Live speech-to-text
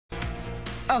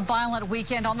A violent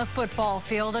weekend on the football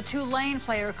field. A Tulane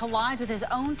player collides with his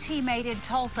own teammate in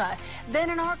Tulsa. Then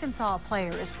an Arkansas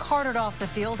player is carted off the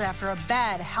field after a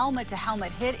bad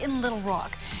helmet-to-helmet hit in Little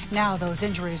Rock. Now those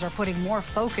injuries are putting more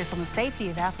focus on the safety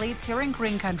of athletes here in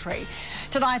Green Country.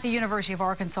 Tonight, the University of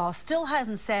Arkansas still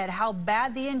hasn't said how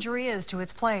bad the injury is to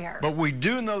its player. But we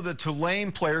do know the Tulane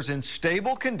player's in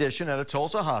stable condition at a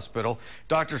Tulsa hospital.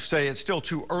 Doctors say it's still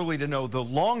too early to know the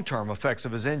long-term effects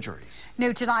of his injuries.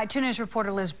 New tonight, 2 News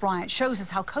reporter Liz Bryant shows us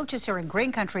how coaches here in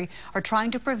Green Country are trying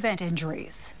to prevent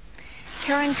injuries.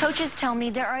 Karen, coaches tell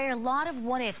me there are a lot of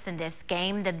what-ifs in this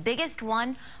game. The biggest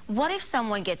one, what if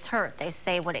someone gets hurt? They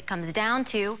say what it comes down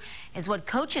to is what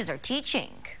coaches are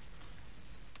teaching.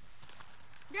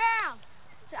 Down.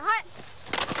 Hut.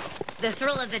 The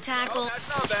thrill of the tackle. Oh, that's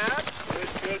not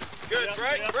bad. Good.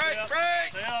 Break.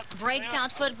 Breaks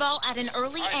out football at an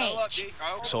early age.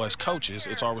 So as coaches,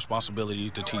 it's our responsibility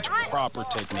to teach proper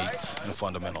technique and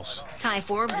fundamentals. Ty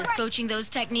Forbes is coaching those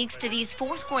techniques to these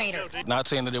 4th graders. Not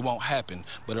saying that it won't happen,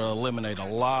 but it'll eliminate a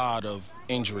lot of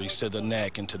injuries to the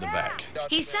neck and to the back.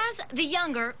 He says the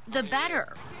younger, the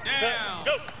better. Down.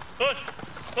 Go. Push.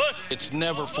 It's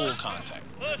never full contact.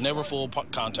 Never full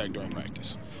contact during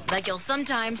practice. But you'll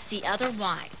sometimes see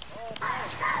otherwise.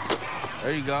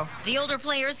 There you go. The older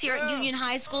players here at Union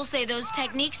High School say those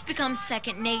techniques become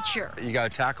second nature. You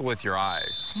got to tackle with your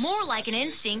eyes. More like an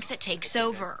instinct that takes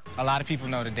over. A lot of people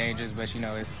know the dangers, but,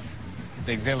 it's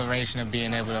the exhilaration of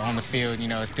being able to, on the field,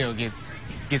 it still gets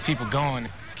people going.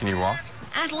 Can you walk?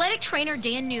 Athletic trainer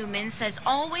Dan Newman says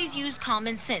always use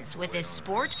common sense with this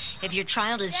sport. If your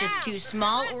child is just too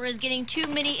small or is getting too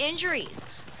many injuries,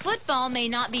 football may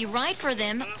not be right for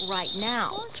them right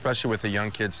now. Especially with a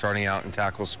young kid starting out in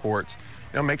tackle sports,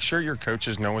 make sure your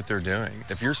coaches know what they're doing.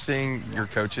 If you're seeing your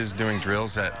coaches doing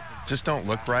drills that just don't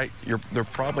look right, they're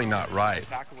probably not right.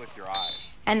 Tackle with your eyes.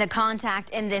 And the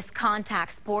contact in this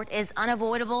contact sport is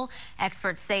unavoidable.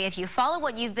 Experts say if you follow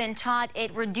what you've been taught,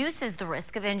 it reduces the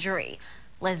risk of injury.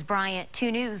 Liz Bryant,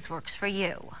 2 News works for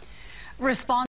you.